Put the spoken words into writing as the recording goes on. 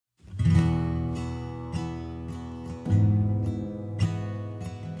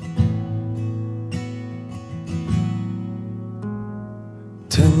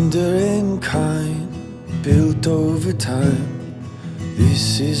tender and kind, built over time.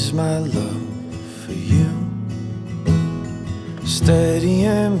 This is my love for you. Steady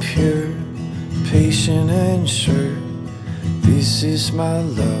and pure, patient and sure. This is my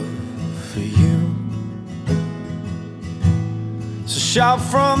love for you. So shout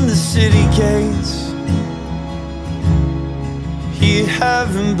from the city gates, hear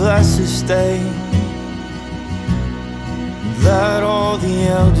heaven bless this day. Let all the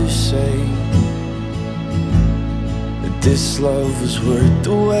elders say that this love was worth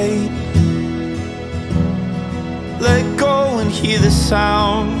the wait. Let go and hear the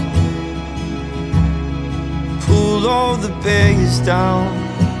sound, pull all the barriers down.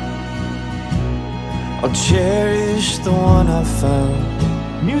 I'll cherish the one I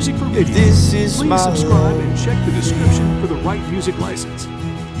found. Music for video. This is Please my subscribe love. and check the description for the right music license.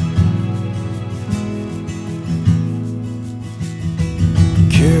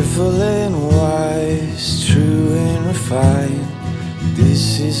 Careful and wise, true and refined.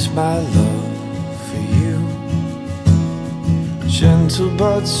 This is my love for you. Gentle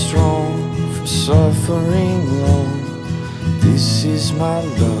but strong, from suffering long. This is my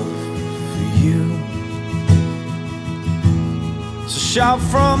love for you. So shout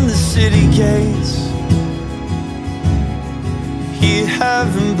from the city gates, hear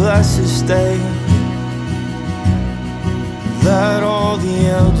heaven bless this day. Let all the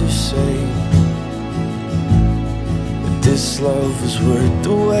elders say that this love was worth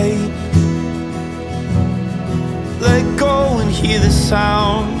the wait. Let go and hear the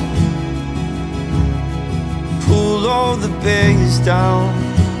sound, pull all the barriers down.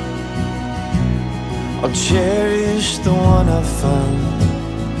 I'll cherish the one I found.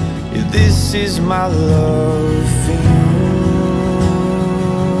 Yeah, this is my love for you.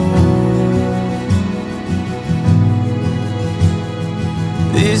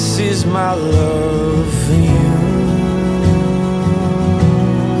 This is my love for you.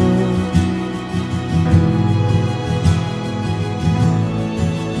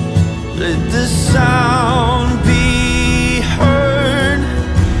 Let the sound be heard,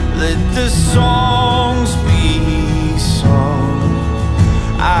 let the songs be sung.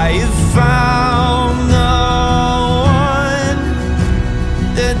 I have found the one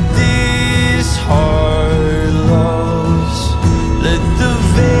that this heart loves. Let the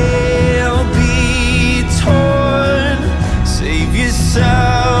veil be torn, save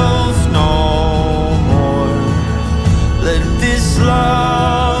yourself no more. Let this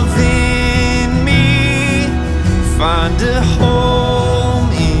love in me find a home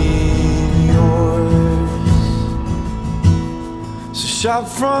in yours. So shout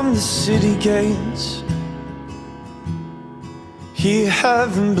from the city gates, hear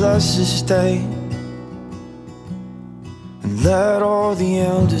heaven bless this day. And let all the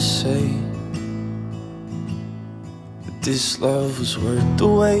elders say that this love was worth the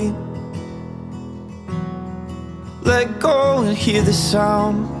wait. Let go and hear the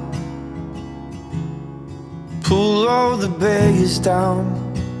sound, pull all the barriers down.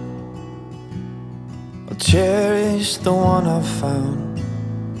 I'll cherish the one I found.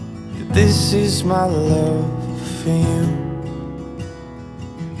 This is my love for you.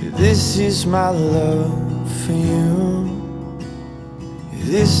 This is my love for you.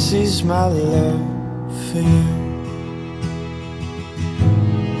 This is my love for you.